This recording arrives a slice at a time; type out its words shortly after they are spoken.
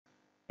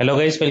Hello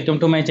guys, welcome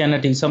to my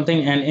channel Teach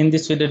Something, and in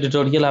this video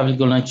tutorial I will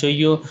gonna show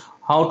you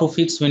how to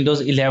fix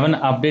Windows 11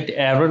 update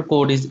error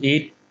code is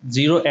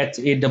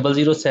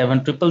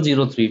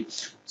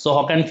 0x80070003. So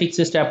how can fix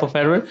this type of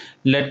error?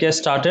 Let's get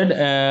started.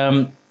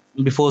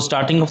 Before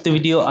starting of the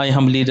video, I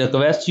humbly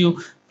request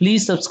you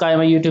please subscribe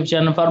my YouTube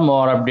channel for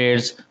more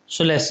updates.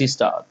 So let's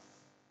start.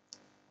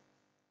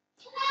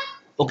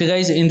 Okay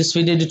guys, in this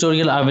video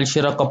tutorial I will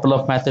share a couple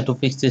of methods to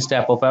fix this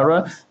type of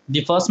error.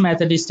 The first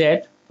method is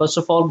that first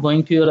of all,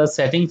 going to your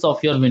settings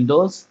of your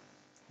Windows,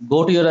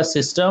 go to your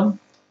system,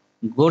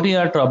 go to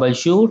your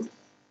troubleshoot,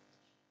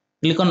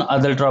 click on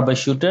other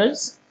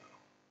troubleshooters,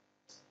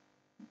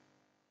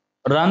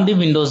 run the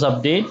Windows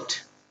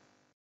update,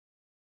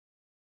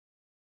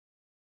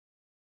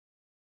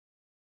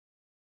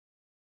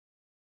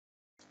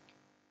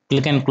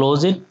 click and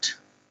close it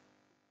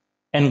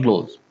and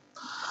close.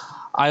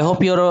 I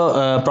hope your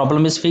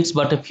problem is fixed,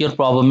 but if your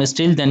problem is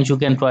still, then you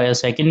can try a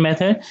second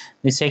method.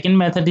 The second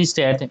method is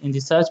that in the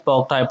search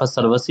box type of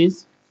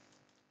services,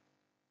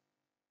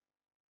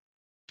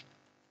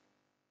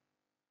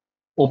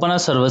 open a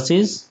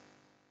services,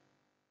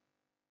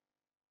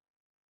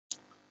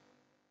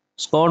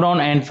 scroll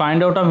down and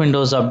find out a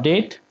Windows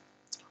update,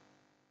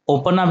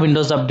 open a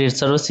Windows update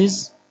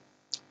services,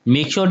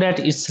 make sure that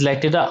it's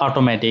selected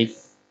automatic,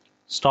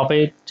 stop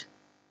it,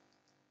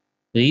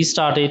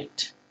 restart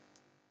it,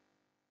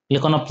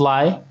 click on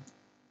apply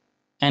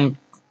and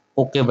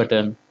OK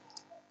button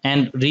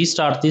and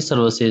restart the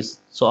services.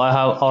 So I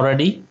have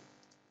already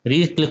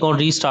click on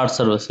restart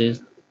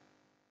services.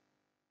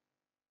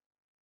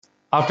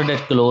 After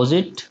that, close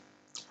it.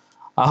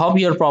 I hope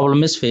your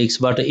problem is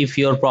fixed, but if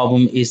your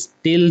problem is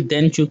still,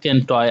 then you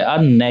can try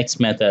a next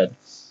method.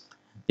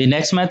 The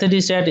next method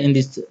is that in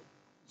this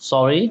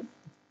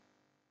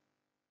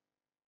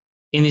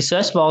in the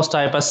search box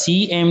type a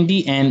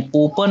cmd and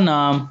open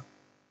a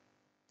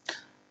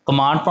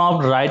command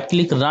prompt, right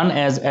click, run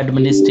as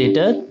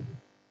administrator.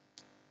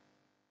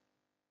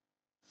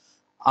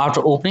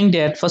 After opening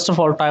that, first of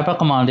all type a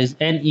command is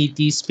net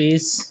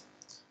space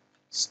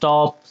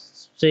stop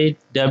straight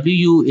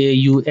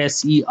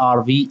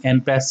WAUSERV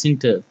and press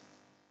enter.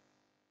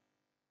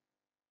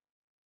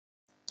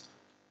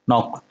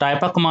 Now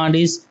type a command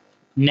is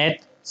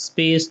net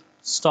space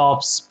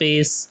stop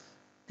space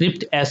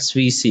script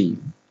svc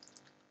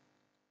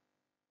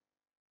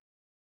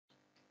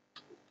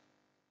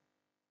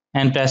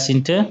and press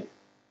enter.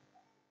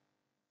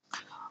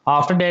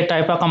 After that,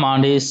 type a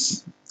command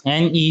is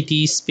net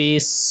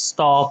space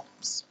stop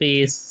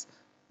space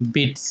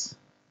bits.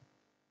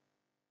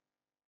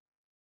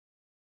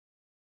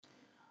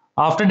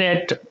 After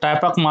that,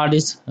 type a command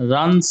is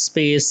run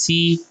space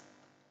c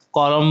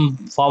column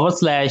 /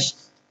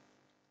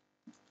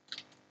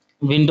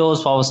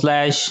 Windows /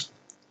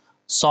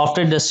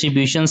 software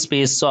distribution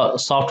space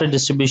software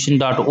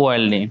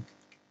distribution.old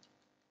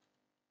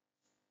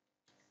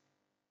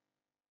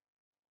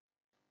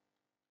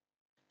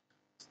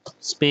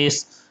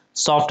space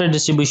software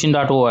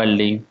distribution.old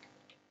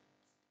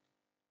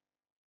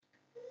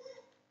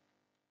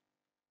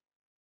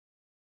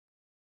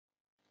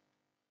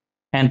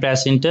and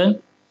press enter.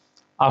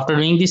 After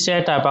doing this,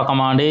 type a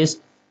command is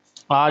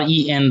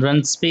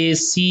run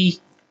space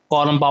c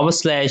column /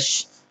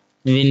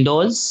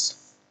 Windows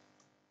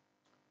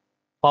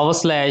 /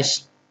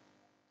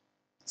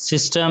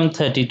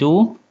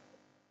 system32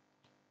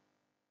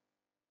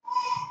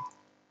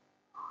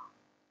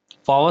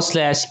 /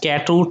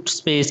 catroot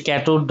space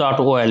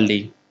catroot.old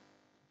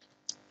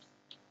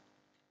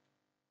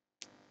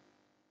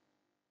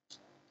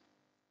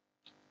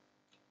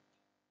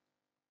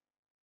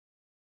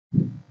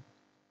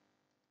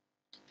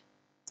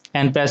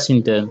and press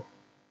enter.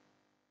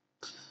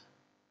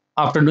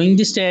 After doing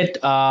this type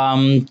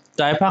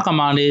a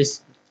command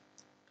is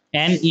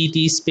net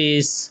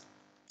space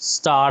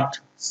start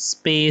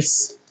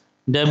space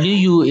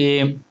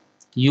WAUSERV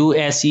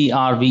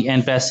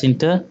and press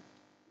enter.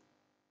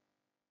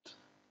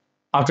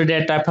 After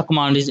that, type a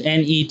command is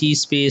net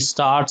space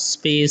start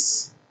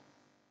space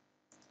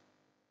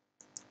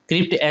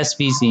script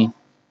svc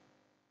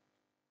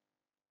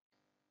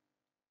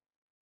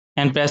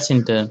and press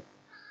enter.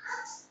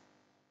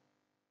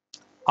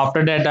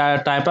 After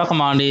that, type a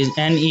command is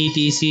net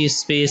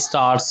space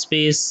start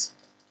space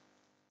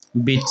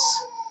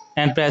bits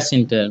and press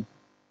enter.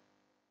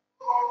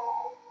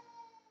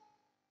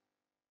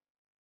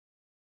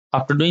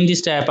 After doing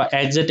this, type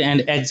exit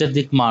and exit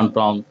the command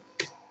prompt.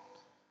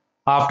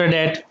 After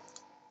that,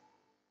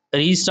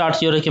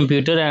 restart your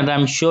computer, and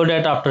I'm sure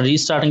that after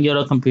restarting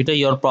your computer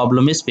your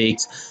problem is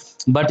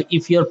fixed. But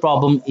if your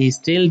problem is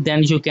still,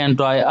 then you can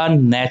try a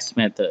next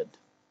method.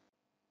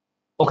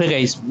 Okay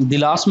guys, the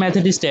last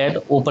method is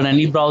that open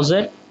any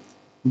browser,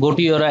 go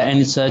to your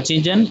any search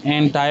engine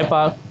and type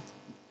a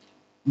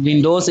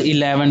Windows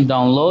 11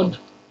 download,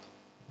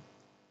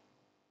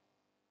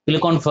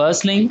 click on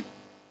first link,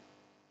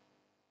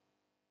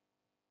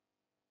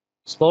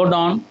 scroll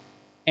down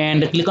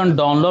and click on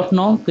download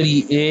now,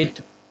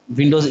 create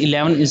Windows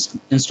 11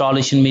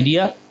 installation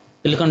media,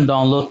 click on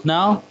download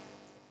now,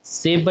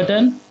 save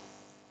button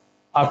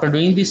After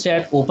doing this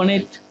step, open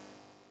it.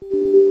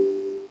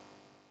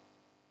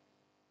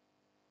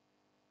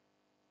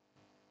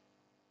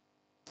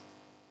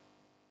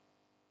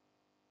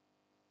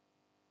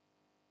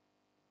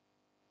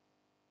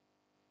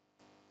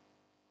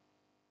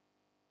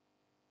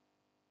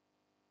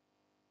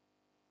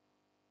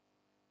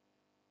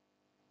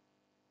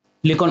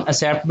 Click on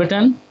accept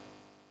button.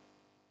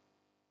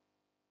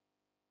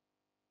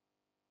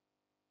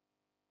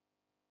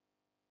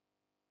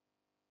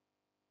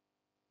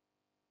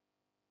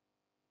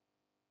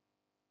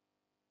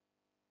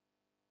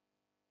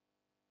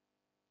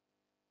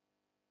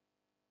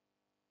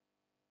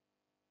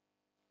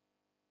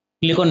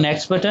 Click on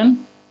next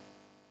button.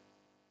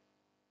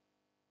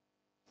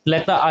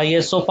 Select the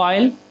ISO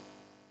file.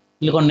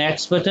 Click on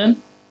next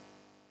button.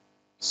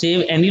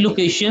 Save any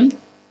location.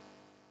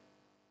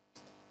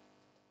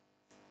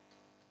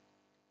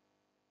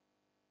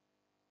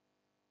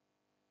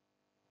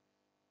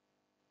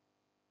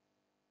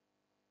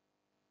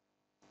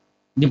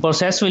 The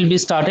process will be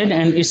started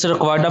and it's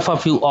required of a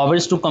few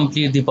hours to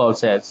complete the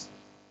process.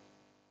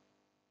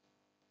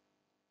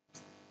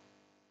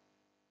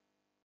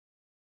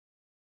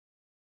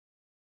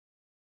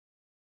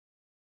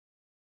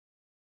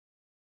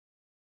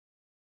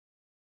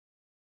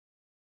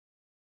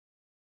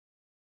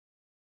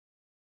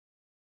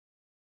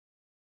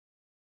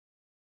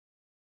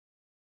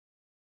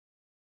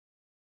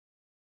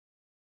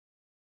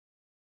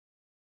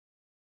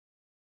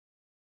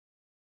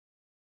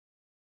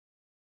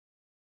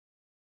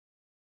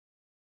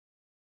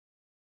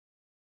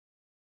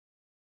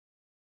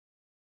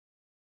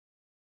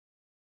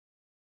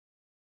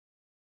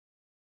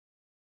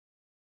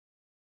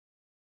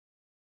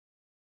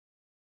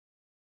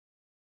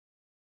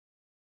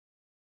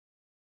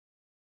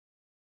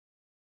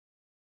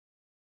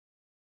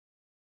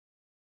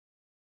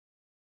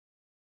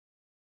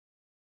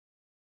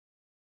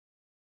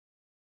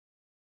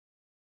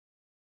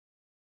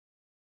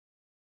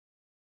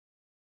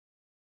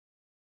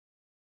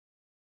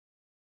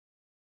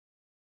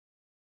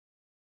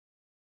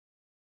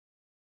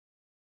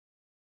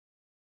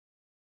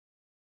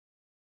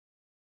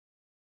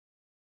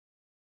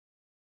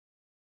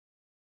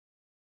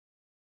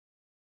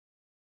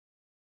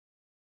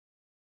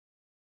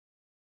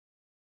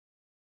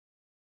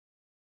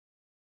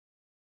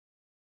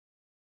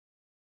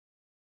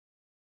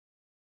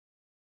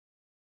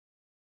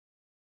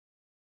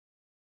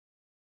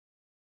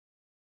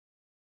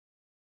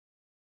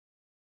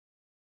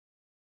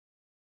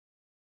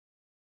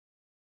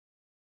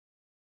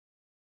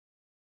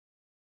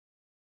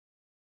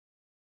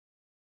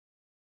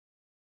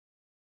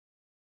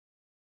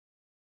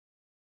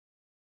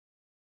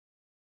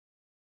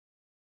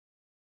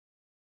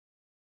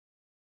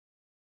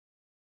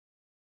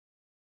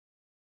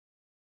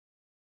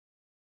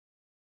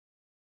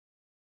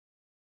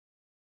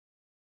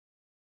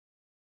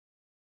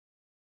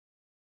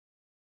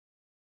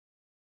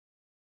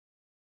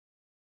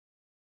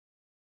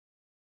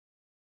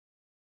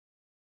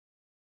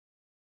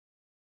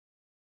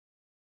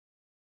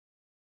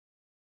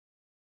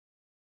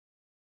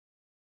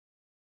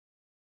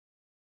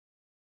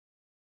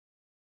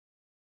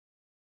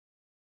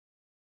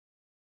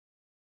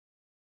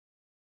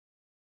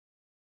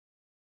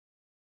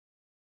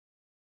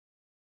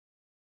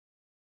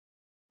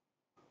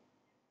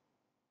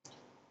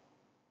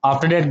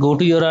 After that, go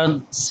to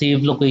your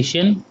save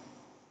location.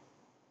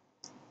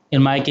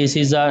 In my case,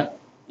 is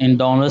in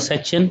download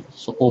section.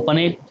 So open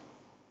it.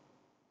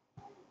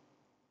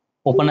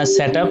 Open a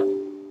setup.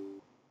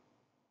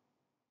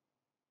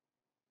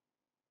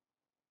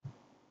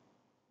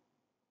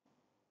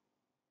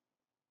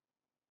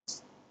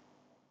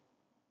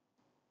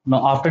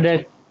 Now after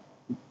that,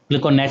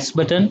 click on next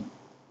button.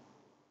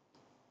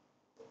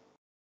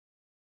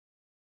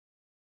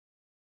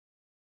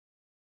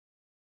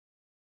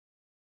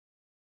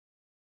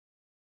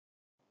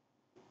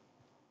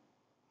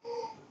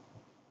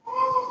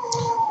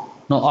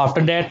 Now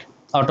after that,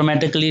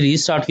 automatically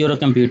restart your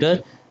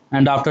computer.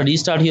 And after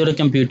restart your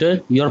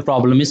computer, your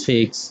problem is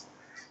fixed.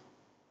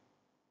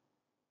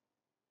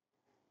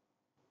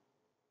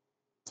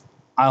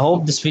 I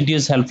hope this video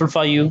is helpful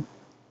for you.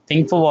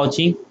 Thank for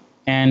watching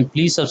and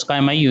please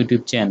subscribe my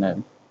YouTube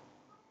channel.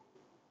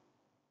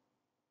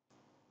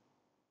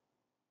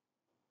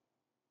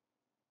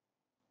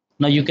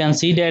 Now you can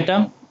see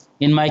data.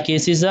 In my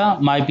cases,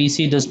 my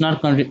PC does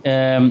not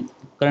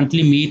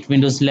currently meet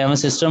Windows 11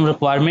 system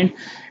requirement.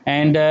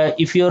 And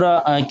if your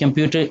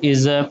computer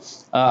is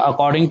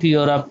according to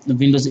your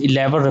Windows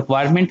 11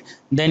 requirement,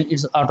 then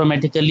it's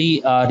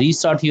automatically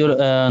restart your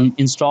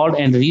installed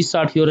and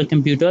restart your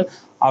computer.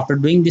 After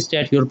doing this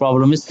step, your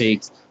problem is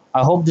fixed.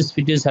 I hope this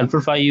video is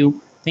helpful for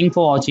you. Thank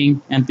for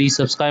watching and please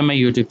subscribe my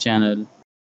YouTube channel.